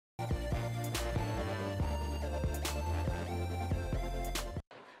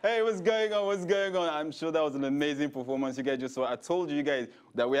Hey, what's going on? What's going on? I'm sure that was an amazing performance you guys just saw. I told you guys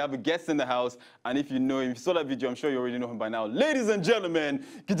that we have a guest in the house, and if you know him, if you saw that video, I'm sure you already know him by now. Ladies and gentlemen,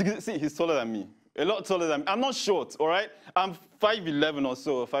 see, he's taller than me. A lot taller than me. I'm not short, all right? I'm 5'11" or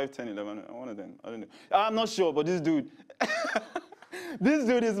so, or 5'10", 11, one of them. I don't know. I'm not sure, but this dude, this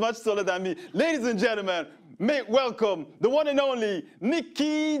dude is much taller than me. Ladies and gentlemen, make welcome the one and only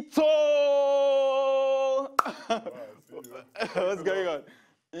Niki. What's going on?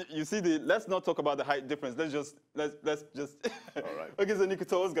 You see let's not talk about the height difference. Let's just All right. Okay, so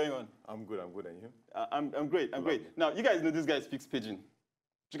Niki, what's going on? I'm good, and you? I'm great, I'm great. Now, you guys know this guy speaks pidgin.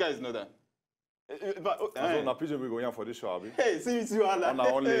 Do you guys know that? So now pidgin we go here for this show, Abi. Hey, see you all and now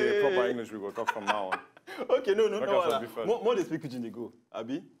only proper English we go talk from now on. Okay, no. More they speak pidgin they go,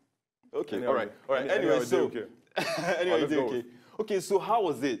 Abi. Okay, anyway, all right. Anyway, so okay. Anyway, okay. Okay, so how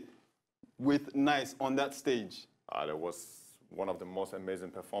was it with Nice on that stage? That was one of the most amazing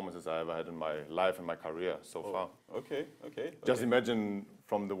performances I ever had in my life and my career so far. Okay. Just imagine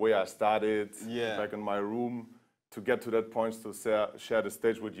from the way I started, Yeah. back in my room, to get to that point to share the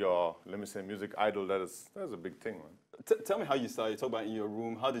stage with your, let me say, music idol. That's a big thing, man. Tell me how you started. You talk about in your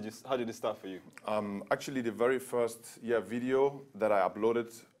room. How did it start for you? Actually, the very first video that I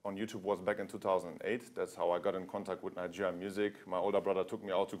uploaded on YouTube was back in 2008. That's how I got in contact with Nigerian music. My older brother took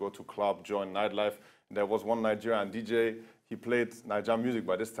me out to go to club, join nightlife. There was one Nigerian DJ. He played Nigerian music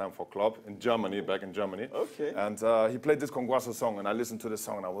by this time for club in Germany, back in Germany. Okay. And he played this Kongwaso song, and I listened to the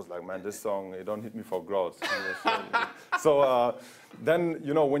song, and I was like, man, this song, it don't hit me for gross. So then,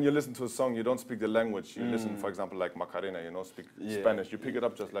 you know, when you listen to a song, you don't speak the language. You listen, for example, like Macarena, you know, speak Spanish. You pick it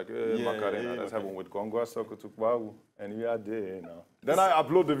up just like, Macarena. That's happened with Kongwaso, Kutukwawu, and we are there now. Then I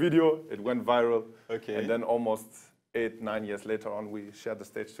upload the video. It went viral. Okay. And then almost 8-9 years later on, we shared the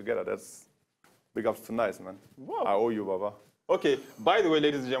stage together. That's big ups to Nice, man. Wow. I owe you, Baba. Okay, by the way,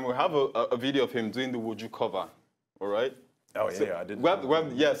 ladies and gentlemen, we have a video of him doing the Would You cover, all right? Oh, so, yeah, I did.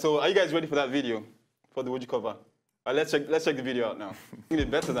 Yeah, so are you guys ready for that video, for the Would You cover? Let's check the video out now. You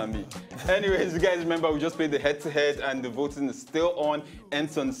did better than me. Anyways, you guys remember we just played the head-to-head and the voting is still on,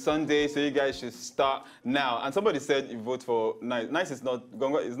 ends on Sunday, so you guys should start now. And somebody said you vote for Nice. Nice is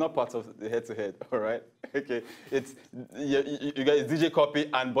not part of the head-to-head, all right? Okay, it's you guys DJ Copy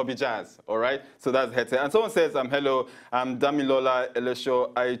and Bobby Jazz, all right? So that's head-to-head. And someone says, hello, I'm Damilola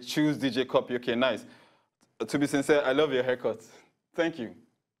Elesho. I choose DJ Copy. Okay, nice. To be sincere, I love your haircut. Thank you.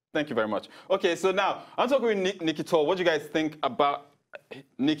 Thank you very much. Okay, so now I'm talking with Niki. What do you guys think about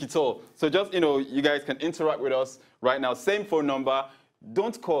Niki? So just, you know, you guys can interact with us right now. Same phone number.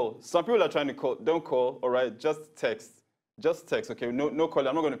 Don't call. Some people are trying to call. Don't call, all right? Just text. Just text, okay? No call.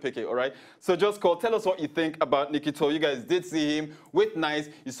 I'm not going to pick it, all right? So just call. Tell us what you think about Niki. You guys did see him with Nice.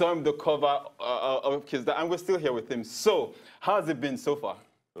 You saw him the cover of Kiss That, and we're still here with him. So how has it been so far?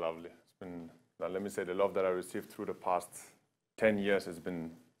 Lovely. It's been, let me say, the love that I received through the past 10 years has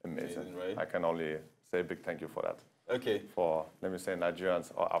been amazing, right? I can only say a big thank you for that. Okay. For, let me say,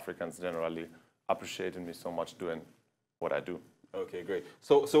 Nigerians or Africans generally appreciating me so much doing what I do. Okay, great.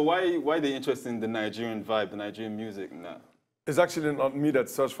 So why the interest in the Nigerian vibe, the Nigerian music now? It's actually not me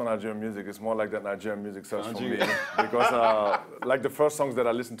that searched for Nigerian music. It's more like that Nigerian music searched for me. Because like the first songs that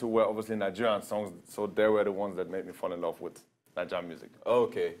I listened to were obviously Nigerian songs, so they were the ones that made me fall in love with Nigerian music.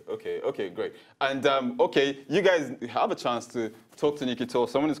 Okay, great. And okay, you guys have a chance to talk to Niki.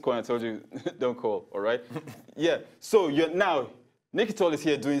 Someone is calling. I told you, don't call. All right? Yeah. So now, Niki is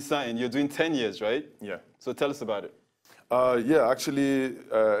here doing something. You're doing 10 years, right? Yeah. So tell us about it. Yeah, actually,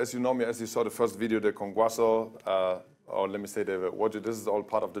 as you know me, as you saw the first video, the Kongwaso, or let me say the Wodju, this is all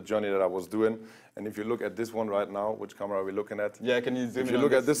part of the journey that I was doing. And if you look at this one right now, which camera are we looking at? Yeah, can you zoom in? If you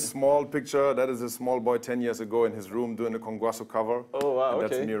look at this small picture, that is a small boy 10 years ago in his room doing the Kongwaso cover. Oh, wow, and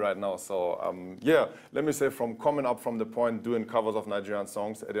that's me right now. So, yeah, let me say from coming up from the point doing covers of Nigerian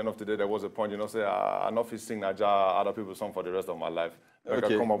songs, at the end of the day, there was a point, you know, say, enough is sing Nigeria, other people's song for the rest of my life. Like I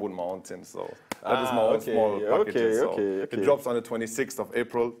come up with my own thing. So that is my own small package. So it drops on the 26th of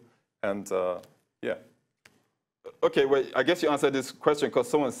April. And yeah. Okay, wait, I guess you answered this question because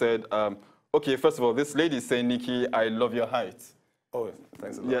someone said, okay, first of all, this lady is saying, Niki, I love your height. Oh,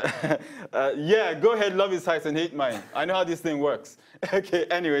 thanks a lot. Yeah, yeah, go ahead, love his height and hate mine. I know how this thing works. Okay,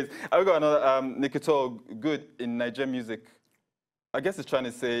 anyways, I've got another, Niki, good in Nigerian music. I guess it's trying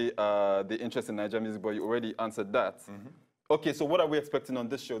to say the interest in Nigerian music, but you already answered that. Okay, so what are we expecting on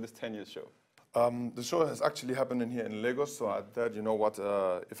this show, this 10-year show? The show has actually happened in here in Lagos, so I thought, you know what,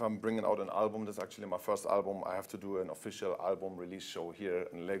 if I'm bringing out an album, this is actually my first album, I have to do an official album release show here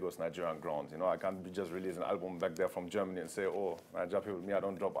in Lagos, Nigerian grounds. You know, I can't be just release an album back there from Germany and say, oh, Nigerian people, me, I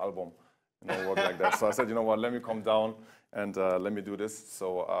don't drop album. It don't work like that. So I said, you know what, let me come down and let me do this.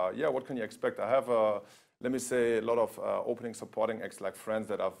 So yeah, what can you expect? I have, let me say, a lot of opening supporting acts, like friends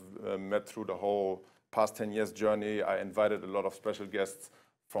that I've met through the whole past 10 years journey. I invited a lot of special guests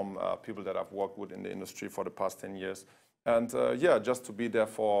from people that I've worked with in the industry for the past 10 years. And yeah, just to be there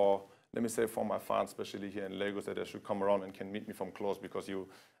for, let me say, for my fans, especially here in Lagos, that they should come around and can meet me from close, because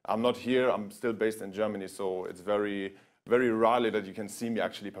I'm not here, I'm still based in Germany, so it's very, very rarely that you can see me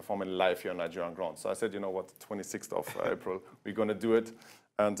actually performing live here on Nigerian ground. So I said, you know what, 26th of April, we're gonna do it.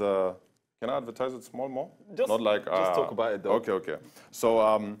 And can I advertise it small more? Just, not like, just talk about it though. Okay, okay.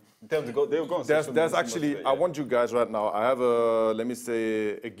 So they'll go on there's actually, I want you guys right now, I have a, let me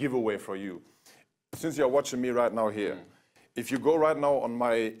say, a giveaway for you. Since you're watching me right now here, if you go right now on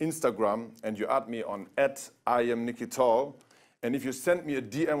my Instagram and you add me on @IamNikiTall, and if you send me a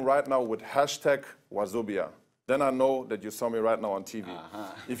DM right now with hashtag Wazobia, then I know that you saw me right now on TV.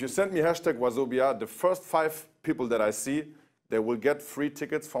 If you send me hashtag Wazobia, the first 5 people that I see, they will get free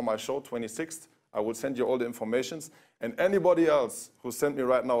tickets for my show, 26th. I will send you all the informations. And anybody else who sent me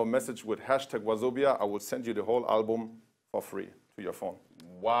right now a message with hashtag Wazobia, I will send you the whole album for free to your phone.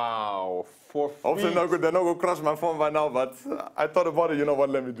 Wow, for free. Hopefully they're not going to crash my phone by now, but I thought about it, you know what,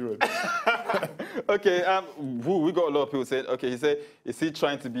 let me do it. Okay, we got a lot of people said, okay, he said, is he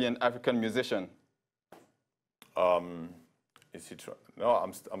trying to be an African musician? Is he trying? No,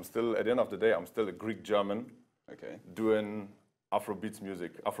 I'm still, at the end of the day, I'm still a Greek-German. Okay. Doing Afrobeats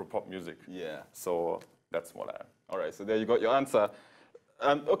music, Afro-pop music. Yeah. So that's what I am. All right, so there you got your answer.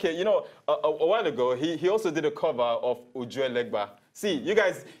 Okay, you know, a while ago, he also did a cover of Ojo Elegba. See, you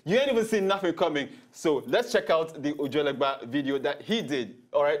guys, you ain't even seen nothing coming. So let's check out the Ojo Elegba video that he did.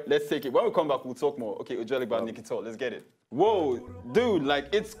 All right, let's take it. When we come back, we'll talk more. Okay, Ojo Elegba, Niki Tall, let's get it. Whoa, dude, like,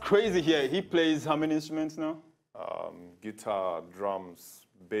 it's crazy here. He plays how many instruments now? Guitar, drums,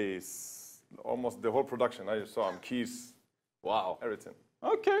 bass, almost the whole production. I just saw him, keys. Wow. Everything.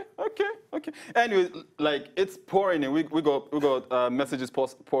 Okay. Anyway, like, it's pouring in. We got messages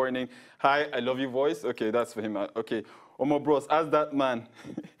pouring in. Hi, I love your voice. Okay, that's for him. Okay. Omo bros, ask that man.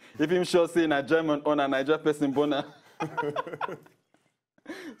 If him sure say na German or na Niger person bona.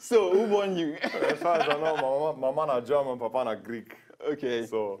 So, who won you? As far as I know, my mama na German, papa na Greek. Okay.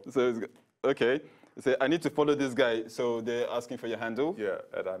 So it's, okay. So I need to follow this guy. So they're asking for your handle? Yeah,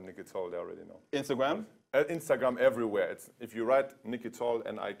 I'm Niki Tall, they already know. Instagram? Instagram everywhere. If you write Niki Tall,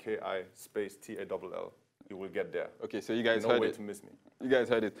 Niki space TALL, you will get there. Okay, so you guys heard it. No way to miss me. You guys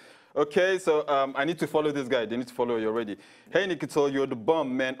heard it. Okay, so I need to follow this guy. They need to follow you already. Hey, Niki Tall, you're the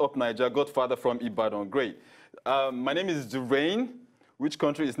bomb, man, up Niger, godfather from Ibadan. Great. My name is Durain. Which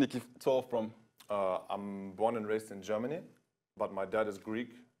country is Niki Tall from? I'm born and raised in Germany, but my dad is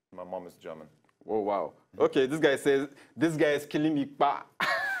Greek, my mom is German. Oh, wow. Okay, this guy says, this guy is killing me.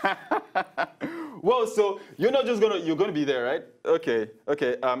 Well, so you're not just you're gonna be there, right? Okay.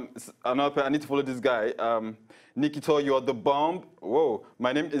 I need to follow this guy. Niki Tall, you're the bomb. Whoa,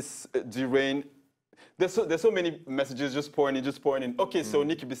 my name is Durain. There's so many messages just pouring in. Okay, so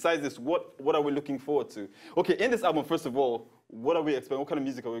Niki, besides this, what are we looking forward to? Okay, in this album, first of all, what are we expecting? What kind of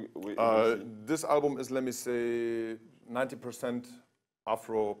music are we this album is, let me say, 90%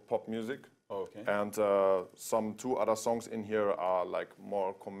 Afro-pop music. Oh, okay. And some 2 other songs in here are like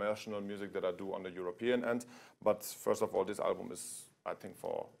more commercial music that I do on the European end. But first of all, this album is, I think,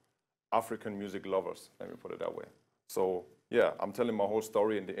 for African music lovers, let me put it that way. So yeah, I'm telling my whole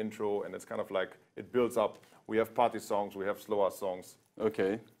story in the intro, and it's kind of like, it builds up. We have party songs, we have slower songs.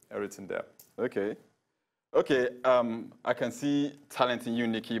 Okay. Everything there. Okay. I can see talent in you,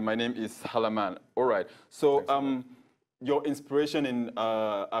 Niki. My name is Halaman. All right. So your inspiration in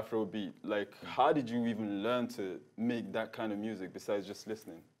Afrobeat, like, how did you even learn to make that kind of music besides just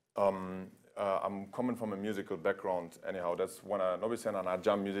listening? I'm coming from a musical background anyhow. That's when nobody said I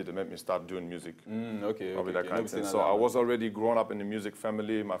jam music that made me start doing music. Okay. That kind of thing. So I was already grown up in the music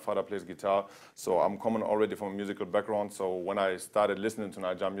family. My father plays guitar. So I'm coming already from a musical background. So when I started listening to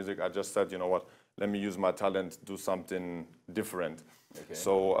Nigerian music, I just said, you know what, let me use my talent, do something different. Okay.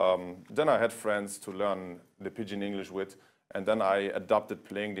 So then I had friends to learn the Pidgin English with, and then I adapted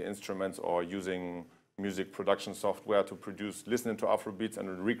playing the instruments or using music production software to produce, listening to Afrobeats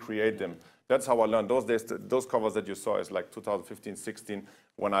and recreate them. That's how I learned. Those days, those covers that you saw is like 2015, 16,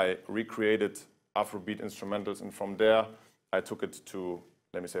 when I recreated Afrobeat instrumentals, and from there, I took it to,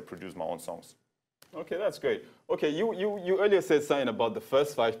 let me say, produce my own songs. Okay, that's great. Okay, you earlier said something about the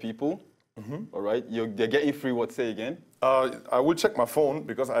first 5 people. All right, they're getting free, what, say again? I will check my phone,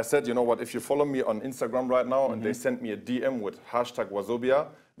 because I said, you know what, if you follow me on Instagram right now and they send me a DM with hashtag Wazobia,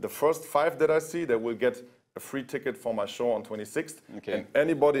 the first 5 that I see, they will get a free ticket for my show on 26th. Okay. And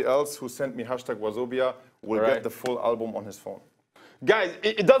anybody else who sent me #Wazobia will get the full album on his phone. Guys,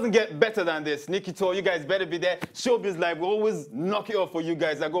 it doesn't get better than this. Niki told you guys better be there. Showbiz Live, we always knock it off for you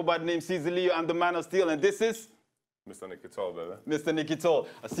guys. I go by the name Caesar Leo. I'm the man of steel, and this is Mr. Niki Tall, baby. Mr. Niki Tall.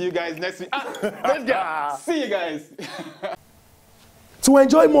 I'll see you guys next week. Let's go. See you guys. To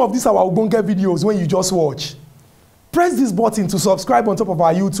enjoy more of these our Ogbonge videos when you just watch, press this button to subscribe on top of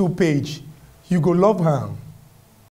our YouTube page. You go love am.